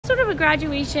sort of a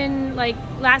graduation, like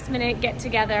last minute get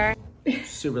together.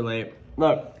 Super late.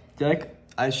 Look, Dick,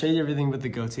 I showed you everything but the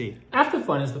goatee. Half the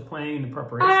fun is the planning and the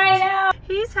preparation. I know.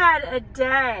 He's had a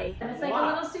day. It's like a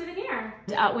little souvenir.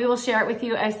 We will share it with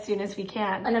you as soon as we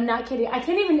can. And I'm not kidding. I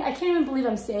can't even believe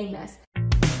I'm saying this.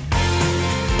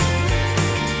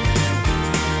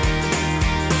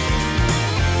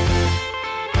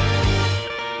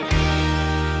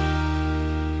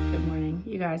 Good morning,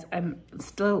 you guys. I'm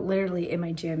still literally in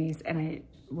my jammies and I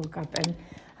woke up and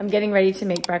I'm getting ready to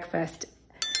make breakfast.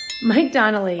 Mike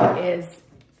Donnelly is,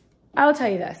 I'll tell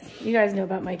you this. You guys know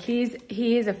about Mike.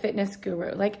 He is a fitness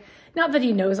guru. Like, not that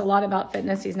he knows a lot about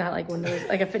fitness. He's not like one of those,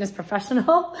 like a fitness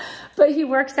professional, but he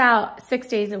works out 6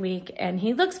 days a week and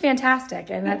he looks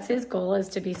fantastic. And that's his goal, is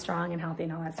to be strong and healthy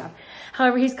and all that stuff.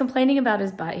 However, he's complaining about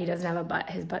his butt. He doesn't have a butt.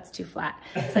 His butt's too flat.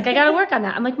 It's like, I got to work on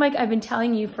that. I'm like, Mike, I've been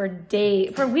telling you for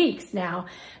weeks now,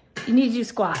 you need to do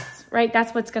squats, right?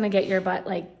 That's what's going to get your butt,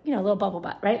 like, you know, a little bubble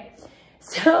butt, right?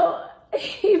 So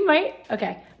he might,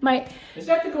 okay, might. Is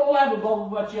that the goal, have a bubble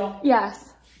butt, Jill?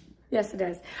 Yes. Yes, it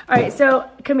is. All right, so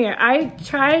come here. I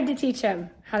tried to teach him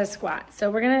how to squat.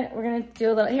 So we're gonna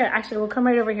do a little, here, actually, we'll come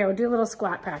right over here. We'll do a little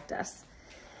squat practice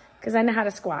because I know how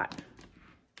to squat.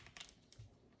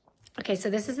 Okay, so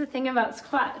this is the thing about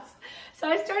squats. So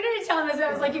I started to tell him this, and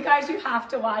I was like, you guys, you have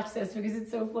to watch this because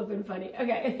it's so flippin' funny.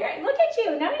 Okay, here, look at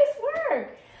you, nice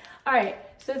work. All right,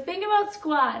 so the thing about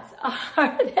squats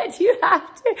are that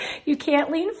you can't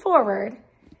lean forward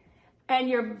and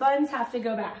your buns have to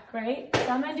go back, right? So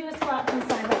I'm gonna do a squat from the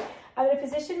side. But I'm gonna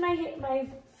position my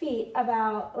feet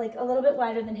about like a little bit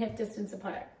wider than hip distance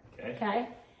apart. Okay?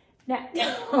 Now,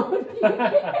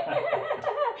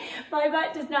 my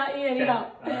butt does not need any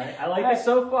help. All right, I like it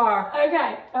so far.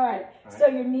 Okay, all right. So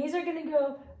your knees are gonna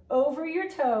go over your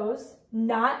toes,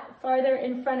 not farther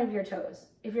in front of your toes.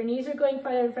 If your knees are going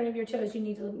farther in front of your toes, you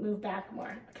need to move back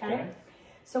more, okay?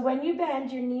 So when you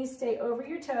bend, your knees stay over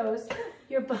your toes,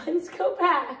 your buns go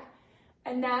back,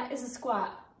 and that is a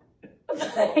squat.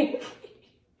 And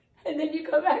then you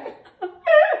go back up.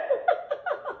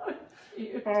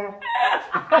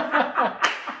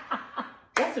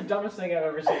 That's the dumbest thing I've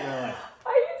ever seen in my life.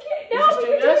 Are you kidding? No, but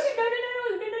you're doing it.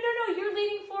 No. You're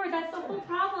leaning forward. That's the whole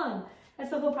problem.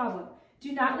 That's the whole problem.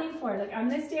 Do not lean forward. Like, I'm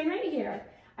going to stand right here.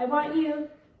 I want you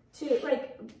to,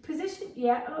 like, position.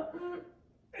 Yeah.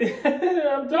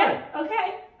 I'm done. Yeah,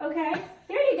 okay.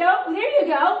 There you go.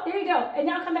 And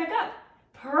now come back up.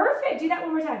 Perfect. Do that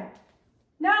one more time.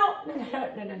 No.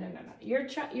 You're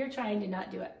trying to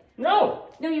not do it. No,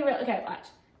 you really, okay, watch.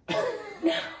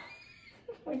 No.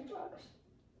 Oh my gosh.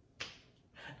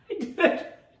 I did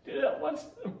it once.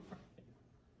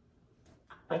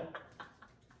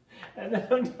 And then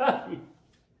I'm done.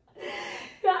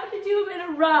 You have to do them in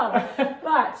a row.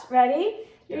 Watch, ready?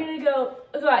 You're gonna go,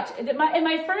 watch.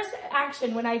 My first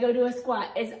action when I go to a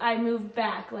squat is I move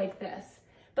back like this.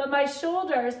 But my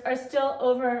shoulders are still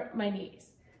over my knees.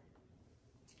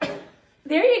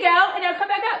 There you go. And now come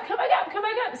back up.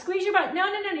 Squeeze your buns. No,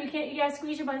 you can't. You gotta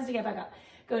squeeze your buns to get back up.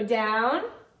 Go down,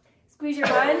 squeeze your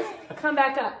buns, come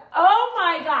back up. Oh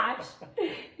my gosh.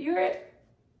 There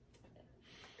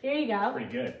you go.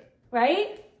 Pretty good.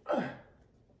 Right?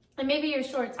 And maybe your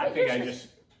shorts. I'm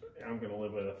gonna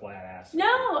live with a flat ass.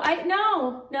 No, I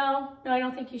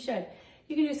don't think you should.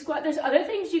 You can do squat. There's other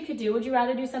things you could do. Would you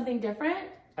rather do something different?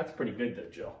 That's pretty good though,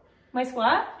 Jill. My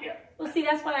squat? Yeah. Well, see,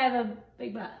 that's why I have a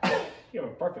big butt. You have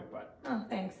a perfect butt. Oh,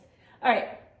 thanks. All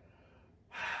right.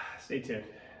 Stay tuned.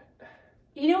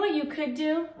 You know what you could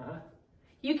do?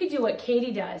 You could do what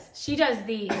Katie does. She does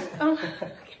these. Oh,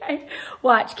 okay.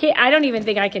 Watch. Kate, I don't even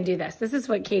think I can do this. This is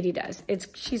what Katie does.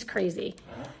 She's crazy.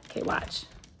 Okay, watch.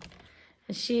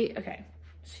 And she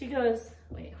goes,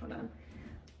 wait, hold on.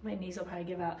 My knees will probably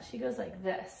give out. She goes like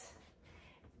this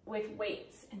with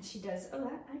weights. And she does, I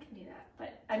can do that.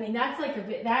 But I mean, that's like a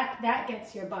bit, that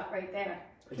gets your butt right there.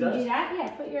 Can you do that? Yeah,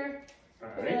 put your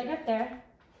leg up there.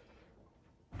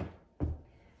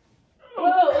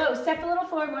 Whoa, step a little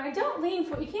forward more. Don't lean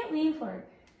forward. You can't lean forward.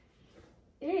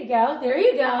 There you go.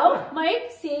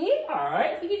 Mike, see? All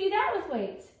right. You can do that with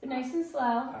weights, but nice and slow.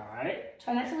 All right.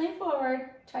 Try not to lean forward.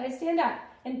 Try to stand up.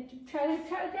 And try to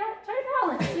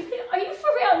balance. Are you for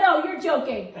real? No, you're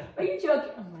joking. Are you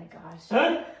joking? Oh my gosh.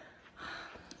 Huh?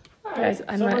 All right. Guys,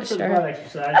 I'm not sure. I'm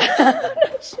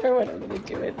not sure what I'm going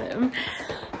to do with him.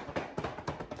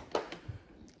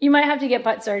 You might have to get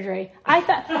butt surgery.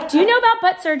 Do you know about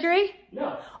butt surgery?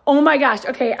 No. Oh my gosh.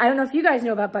 Okay, I don't know if you guys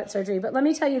know about butt surgery, but let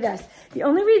me tell you this. The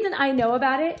only reason I know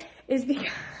about it is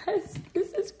because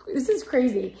this is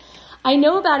crazy. I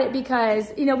know about it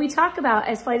because, you know, we talk about,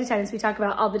 as flight attendants, we talk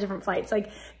about all the different flights,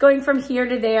 like going from here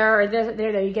to there or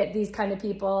there, you get these kind of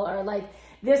people, or like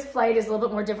this flight is a little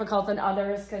bit more difficult than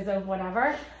others because of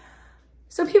whatever.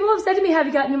 So people have said to me, have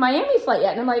you gotten a Miami flight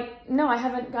yet? And I'm like, no, I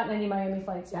haven't gotten any Miami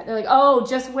flights yet. They're like, oh,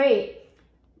 just wait.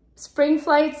 Spring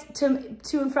flights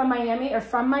to and from Miami or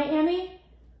from Miami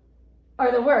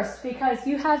are the worst, because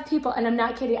you have people, and I'm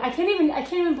not kidding. I can't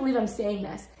even believe I'm saying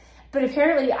this, but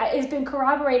apparently it's been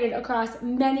corroborated across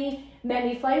many,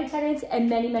 many flight attendants and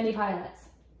many, many pilots.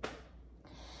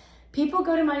 People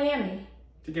go to Miami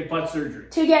To get butt surgery.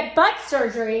 to get butt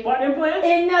surgery. Butt implants?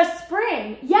 In the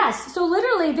spring. Yes. So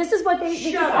literally, this is what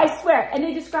I swear. And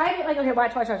they describe it like, okay,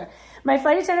 watch. My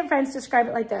flight attendant friends describe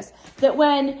it like this, that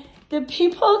when the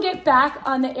people get back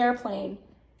on the airplane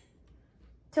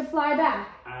to fly back,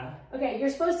 okay, you're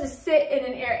supposed to sit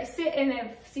in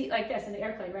a seat like this in the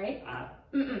airplane, right?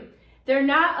 They're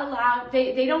not allowed,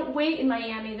 they don't wait in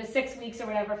Miami the 6 weeks or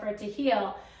whatever for it to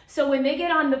heal. So when they get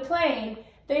on the plane,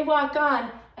 they walk on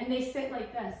and they sit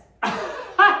like this. I'm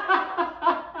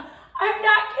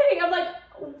not kidding. I'm like,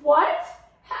 what?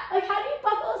 How do you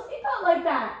buckle a seatbelt like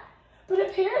that? But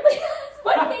apparently that's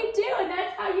what they do, and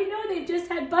that's how you know they've just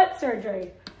had butt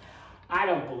surgery. I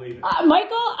don't believe it.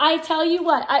 Michael, I tell you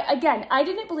what, I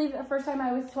didn't believe it the first time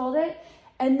I was told it,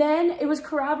 and then it was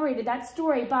corroborated, that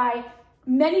story, by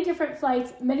many different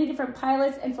flights, many different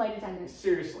pilots and flight attendants.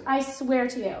 Seriously. I swear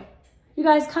to you. You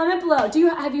guys, comment below.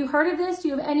 Have you heard of this? Do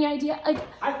you have any idea? Like,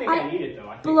 I think I need it though.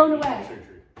 I think blown I need away.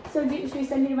 surgery. So should we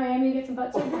send you to Miami to get some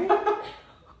butt surgery?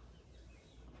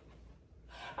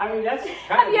 I mean, that's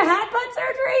Have you had butt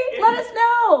surgery? Let us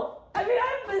know. I mean,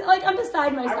 I'm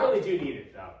beside myself. I really do need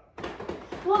it though.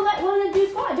 Well, then do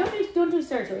squat. Don't do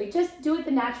surgery. Just do it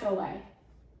the natural way.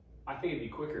 I think it'd be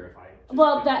quicker if I.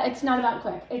 Well, it's not about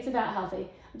quick. It's about healthy.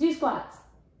 Do squats.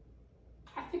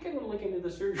 I think I'm gonna look into the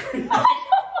surgery. Oh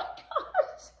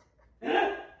my gosh.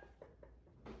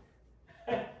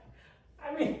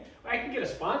 I mean, I can get a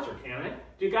sponsor, can't I?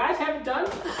 Do you guys have it done?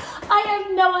 I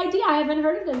have no idea. I haven't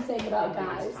heard of them saying about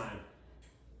I think guys. it's time.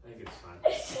 I think it's time.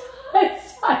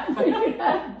 It's time for you to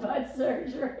have butt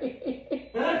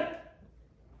surgery.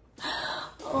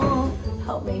 Oh,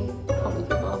 help me,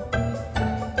 people.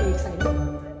 Are you excited?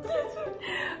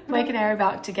 Mike and I are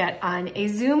about to get on a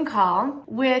Zoom call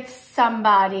with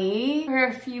somebody, or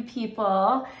a few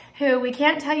people who we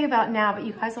can't tell you about now, but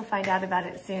you guys will find out about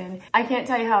it soon. I can't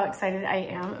tell you how excited I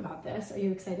am about this. Are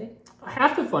you excited?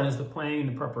 Half the fun is the planning and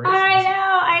the preparation.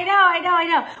 I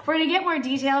know. We're gonna get more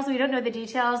details. We don't know the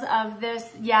details of this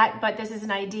yet, but this is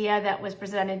an idea that was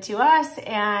presented to us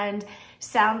and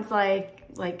sounds like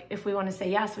if we want to say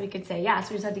yes, we could say yes.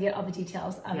 We just have to get all the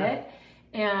details of it.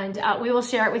 And we will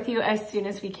share it with you as soon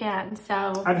as we can. So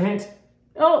I have a hint.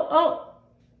 Oh.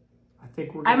 I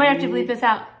think we're. I might have to bleep this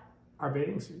out. Our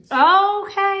bathing suits.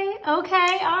 Okay. All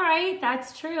right.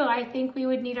 That's true. I think we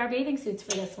would need our bathing suits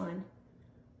for this one.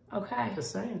 Okay.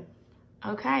 Just saying.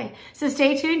 Okay. So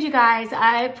stay tuned, you guys.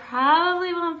 I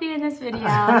probably won't be in this video,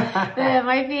 but it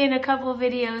might be in a couple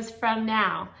videos from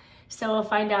now. So we'll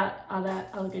find out all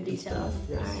the good details.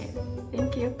 Yes. All right.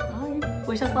 Thank you. Bye.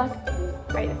 Wish us luck.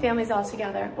 All right, the family's all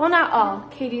together. Well, not all.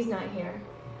 Katie's not here.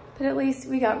 But at least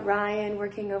we got Ryan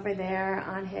working over there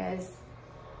on his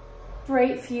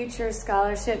Bright Future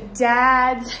Scholarship.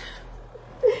 Dad's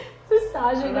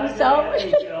massaging himself.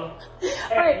 Hey, All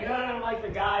right. you know what I'm like the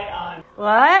guy on...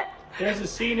 What? There's a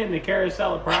scene in the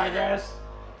Carousel of Progress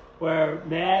where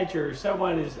Madge or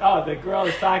someone is... Oh, the girl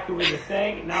is talking with the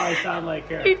thing. And now I sound like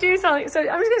her. You do sound like... So I'm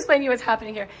just going to explain to you what's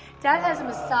happening here. Dad has a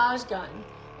massage gun.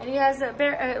 And he has a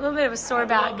little bit of a sore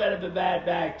back. A little bit of a bad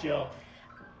back, Jill.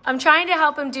 I'm trying to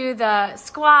help him do the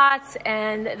squats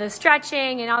and the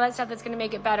stretching and all that stuff that's going to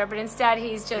make it better. But instead,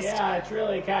 he's just... Yeah, it's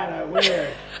really kind of weird.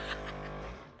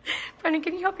 Brennan,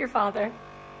 can you help your father?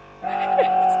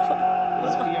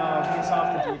 Let's be honest, he's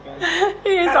off the deep end.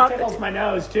 He is Kind off of tickles my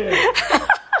nose, too.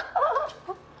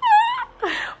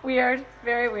 Weird.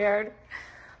 Very weird.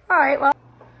 All right, well.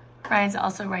 Ryan's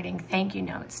also writing thank you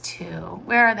notes, too.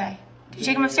 Where are they? Did you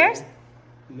take them upstairs?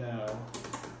 No.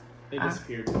 They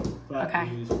disappeared. But Okay,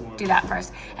 we used one. do that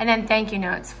first. And then thank you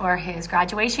notes for his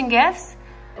graduation gifts.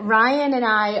 Ryan and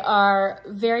I are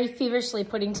very feverishly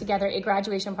putting together a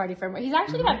graduation party for him. He's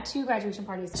actually gonna have 2 graduation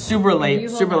parties. Super late,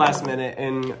 super last minute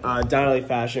in Donnelly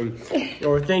fashion.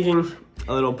 We're thinking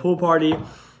a little pool party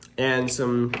and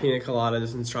some pina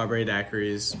coladas and strawberry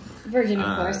daiquiris. Virgin,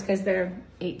 of course, because they're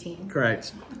 18.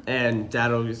 Correct. And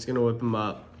Dad is gonna whip them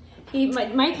up.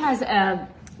 Mike has a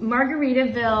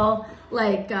Margaritaville,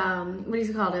 like, what is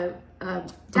it called?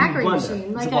 daiquiri Blender.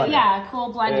 machine, like It's a blender. a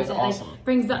cool blender It is that awesome. like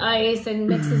brings the ice and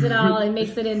mixes it all and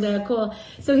makes it into cool.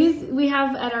 So we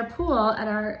have at our pool, at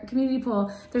our community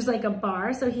pool, there's like a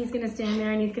bar. So he's gonna stand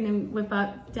there and he's gonna whip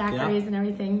up daiquiris and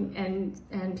everything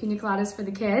and pina coladas for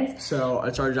the kids. So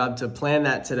it's our job to plan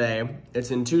that today.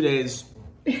 It's in 2 days,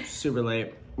 super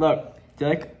late. Look,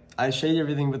 Dick, I shaded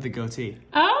everything with the goatee.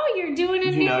 Oh, you're doing a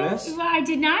Did you notice? Well, I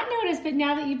did not notice, but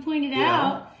now that you pointed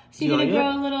out, so you're You gonna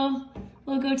like grow a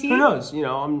little goatee. Who knows? You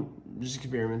know, I'm just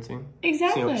experimenting.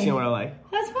 Exactly. Seeing what I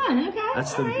like. That's fun.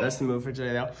 Okay. That's the move for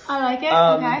today, though. I like it.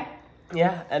 Okay.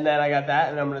 Yeah, and then I got that,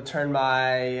 and I'm gonna turn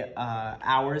my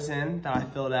hours in that I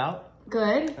filled out,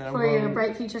 Good for your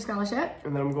Bright Future Scholarship.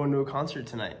 and then I'm going to a concert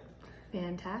tonight.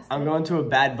 Fantastic. I'm going to a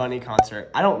Bad Bunny concert.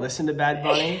 I don't listen to Bad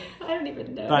Bunny, I don't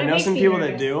even know. but I know some people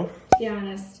that do. Be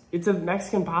honest. It's a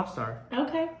Mexican pop star.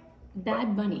 Okay.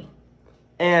 Bad Bunny.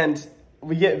 And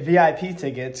we get VIP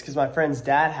tickets because my friend's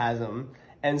dad has them.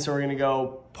 And so we're going to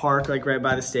go park like right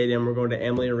by the stadium. We're going to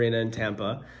Fammelly Arena in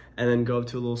Tampa and then go up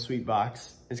to a little sweet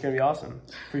box. It's going to be awesome.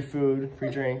 Free food,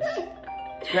 free drinks.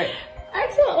 Great.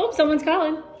 Excellent. Oh, someone's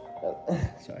calling.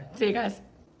 Sorry. See you guys.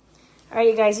 All right,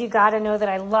 you guys, you got to know that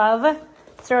I love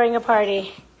throwing a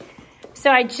party. So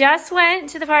I just went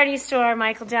to the party store,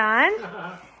 Michael John,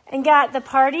 and got the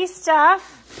party stuff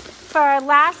for our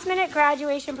last minute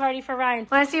graduation party for Ryan.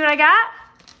 Want to see what I got?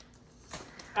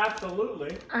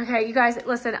 Absolutely. Okay, you guys,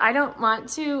 listen, I don't want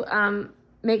to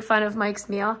make fun of Mike's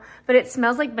meal, but it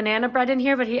smells like banana bread in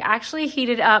here, but he actually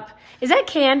heated up. Is that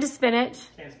canned spinach?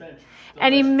 Canned spinach.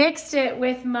 And he mixed it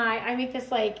with I make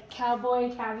this like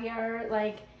cowboy caviar,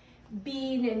 like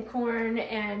bean and corn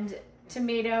and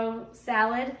tomato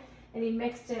salad. And he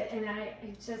mixed it and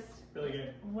it just, Really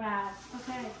good. wow,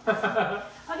 okay.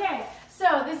 Okay,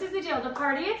 so this is the deal. The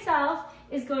party itself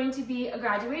is going to be a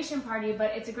graduation party,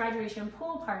 but it's a graduation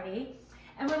pool party.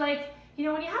 And we're like, you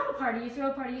know, when you have a party, you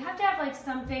throw a party, you have to have like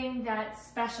something that's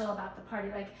special about the party,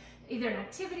 like either an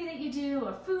activity that you do,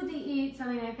 a food that you eat,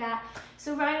 something like that.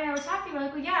 So Ryan and I were talking, we're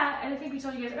like, well, yeah, and I think we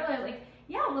told you guys earlier, like,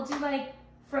 yeah, we'll do like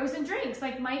frozen drinks.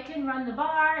 Like Mike can run the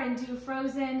bar and do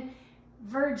frozen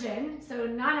virgin, so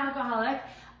non-alcoholic,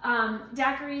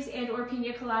 daiquiris and or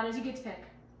pina coladas. You get to pick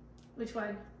which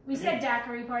one. We said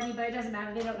daiquiri party, but it doesn't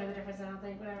matter. They don't know the difference, I don't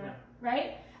think, whatever. Yeah.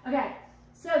 Right? Okay,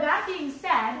 so that being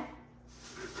said,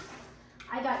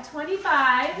 I got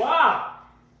 25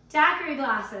 daiquiri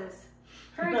glasses,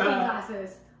 hurricane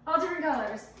glasses, all different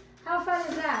colors. How fun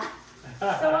is that?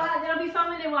 So it'll be fun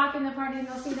when they walk in the party and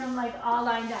they'll see them like all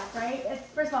lined up, right?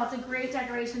 First of all, it's a great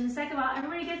decoration. Second of all,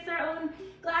 everybody gets their own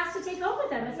glass to take home with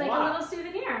them. It's like a little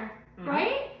souvenir,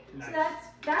 right? Nice. So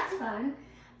that's fun.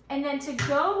 And then to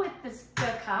go with the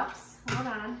cups, hold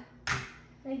on.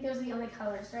 I think those are the only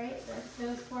colors, right?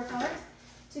 Those 4 colors.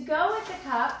 To go with the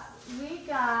cups, we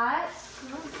got,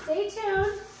 stay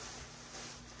tuned,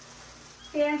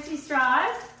 fancy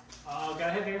straws. Oh,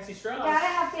 gotta have fancy straws. Gotta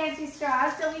have fancy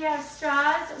straws. So we have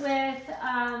straws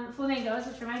with flamingos,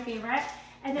 which are my favorite,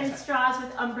 and then straws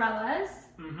with umbrellas,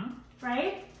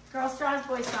 right? Girl straws,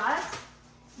 boy straws.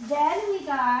 Then we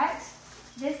got,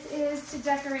 this is to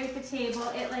decorate the table.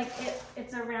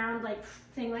 It's a round like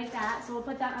thing like that. So we'll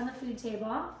put that on the food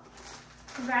table.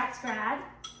 Congrats, grad.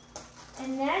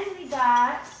 And then we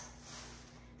got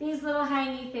these little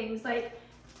hangy things, like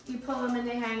you pull them and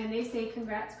they hang and they say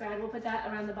congrats, grad. We'll put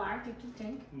that around the bar. Tink, tink,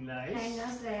 tink. Nice. Hang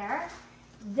those there.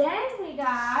 Then we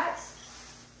got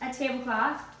a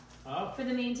tablecloth for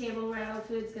the main table where all the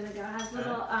food's gonna go. It has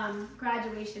little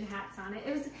graduation hats on it.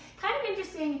 It was kind of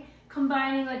interesting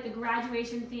combining like the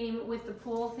graduation theme with the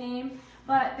pool theme,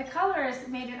 but the colors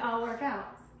made it all work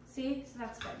out. See, so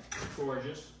that's good.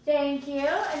 Gorgeous. Thank you.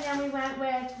 And then we went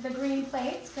with the green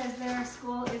plates because their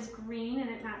school is green and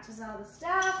it matches all the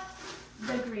stuff.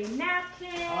 The green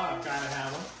napkins. Oh, gotta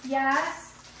have them.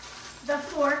 Yes. The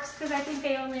forks, because I think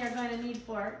they only are going to need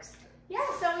forks. Yeah,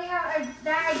 so we have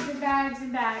bags and bags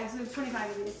and bags. We have 25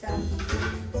 of these stuff.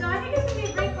 So I think it's going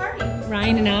to be a great party.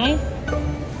 Ryan and I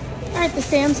are at the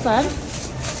Sam's Club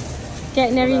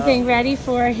getting everything ready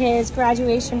for his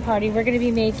graduation party. We're going to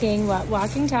be making, what,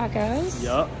 walking tacos?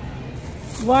 Yup.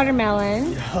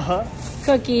 Watermelon. Yup.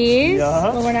 Cookies.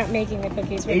 Yeah. Well, we're not making the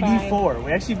cookies. We're 84.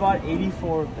 We actually bought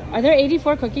 84 of them. Are there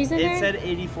 84 cookies in It there? said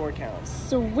 84 counts.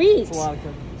 Sweet. It's a lot of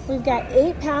cookies. We've got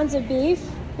 8 pounds of beef.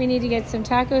 We need to get some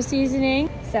taco seasoning.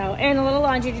 And a little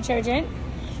laundry detergent.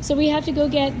 So we have to go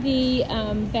get the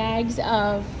bags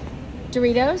of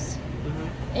Doritos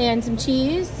and some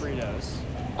cheese. Fritos.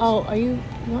 Oh, you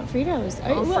want Fritos?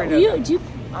 I'm a Frito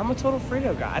guy. I'm a total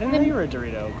Frito guy. I didn't know you were a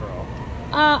Dorito girl.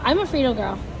 I'm a Frito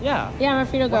girl. Yeah. Yeah, I'm a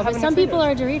Frito girl. But some people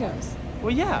are Doritos.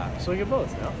 Well, yeah. So we get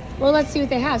both, no? Well, let's see what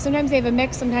they have. Sometimes they have a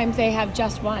mix. Sometimes they have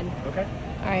just one. Okay.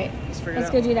 All right. Let's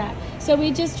go do that. So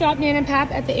we just dropped Nan and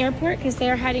Pap at the airport because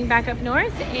they're heading back up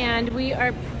north, and we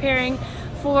are preparing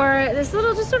for this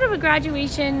little, just sort of a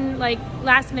graduation, like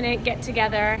last minute get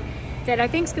together that I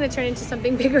think is going to turn into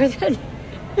something bigger than.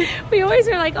 We always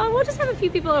are like, oh, we'll just have a few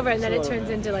people over, and then it turns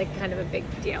into like kind of a big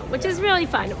deal, which is really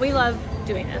fun. We love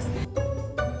doing this.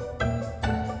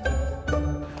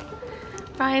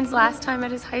 Ryan's last time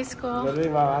at his high school. Literally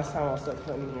my last time I'll step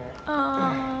foot in here.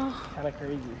 Oh. Kind of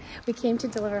crazy. We came to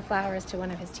deliver flowers to one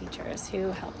of his teachers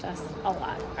who helped us a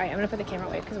lot. All right, I'm gonna put the camera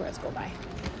away because we're at school. Bye.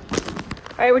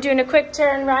 All right, we're doing a quick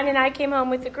turn. Ryan and I came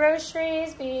home with the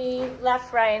groceries. We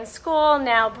left Ryan's school.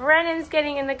 Now Brennan's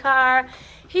getting in the car.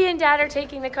 He and Dad are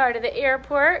taking the car to the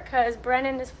airport because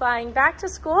Brennan is flying back to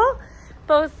school.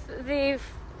 Both the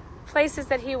places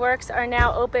that he works are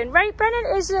now open. Right,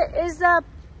 Brennan? Is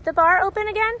the bar open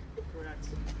again? Correct.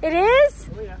 It is?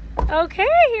 Oh, yeah. Okay,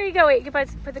 here you go. Wait, you can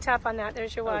put the top on that.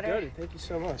 There's your water. Oh, good. Thank you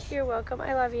so much. You're welcome.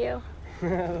 I love you.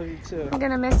 I love you too. I'm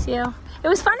gonna miss you. It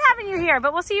was fun having you here,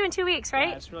 but we'll see you in 2 weeks, right?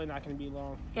 Yeah, it's really not going to be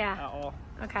long. Yeah. At all.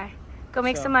 Okay. Go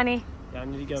make some money. Yeah, I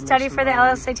need to go Study make some for the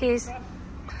money. LSATs.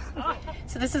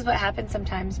 So this is what happens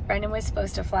sometimes. Brendan was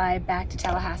supposed to fly back to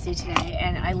Tallahassee today,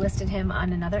 and I listed him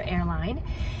on another airline.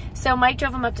 So Mike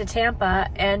drove him up to Tampa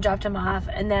and dropped him off,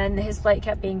 and then his flight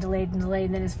kept being delayed,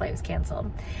 and then his flight was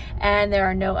canceled. And there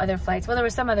are no other flights. Well, there were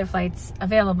some other flights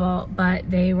available, but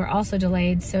they were also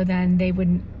delayed, so then they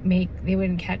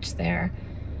wouldn't catch their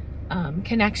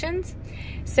connections.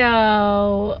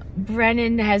 So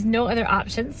Brennan has no other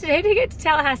options today to get to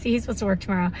Tallahassee. He's supposed to work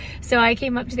tomorrow. So I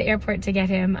came up to the airport to get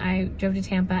him. I drove to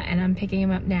Tampa and I'm picking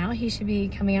him up now. He should be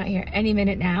coming out here any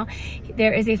minute now.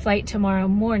 There is a flight tomorrow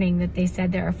morning that they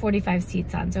said there are 45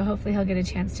 seats on. So hopefully he'll get a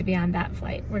chance to be on that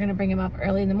flight. We're gonna bring him up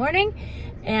early in the morning,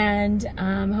 and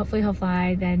hopefully he'll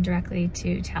fly then directly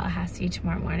to Tallahassee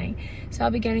tomorrow morning. So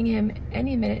I'll be getting him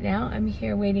any minute now. I'm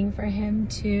here waiting for him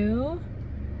to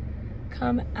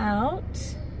come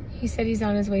out. He said he's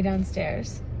on his way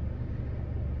downstairs.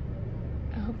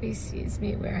 I hope he sees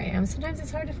me where I am. Sometimes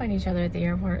it's hard to find each other at the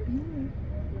airport.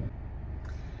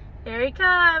 There he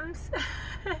comes.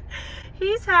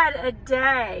 He's had a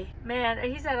day. Man,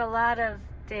 he's had a lot of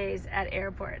days at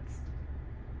airports.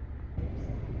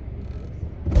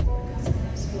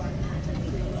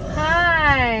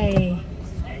 Hi.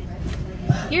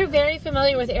 You're very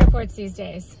familiar with airports these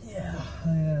days. Yeah, I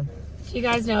am. You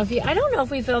guys know, I don't know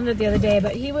if we filmed it the other day,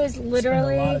 but he was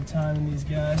literally Spent a lot of time in these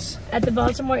guys at the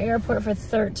Baltimore airport for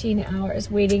 13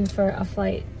 hours waiting for a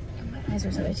flight. My eyes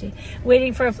are so itchy.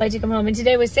 Waiting for a flight to come home. And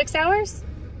today was 6 hours?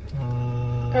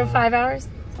 Or 5 hours?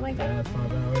 Something like that. Yeah,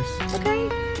 5 hours. Okay,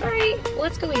 all right,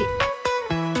 let's go eat.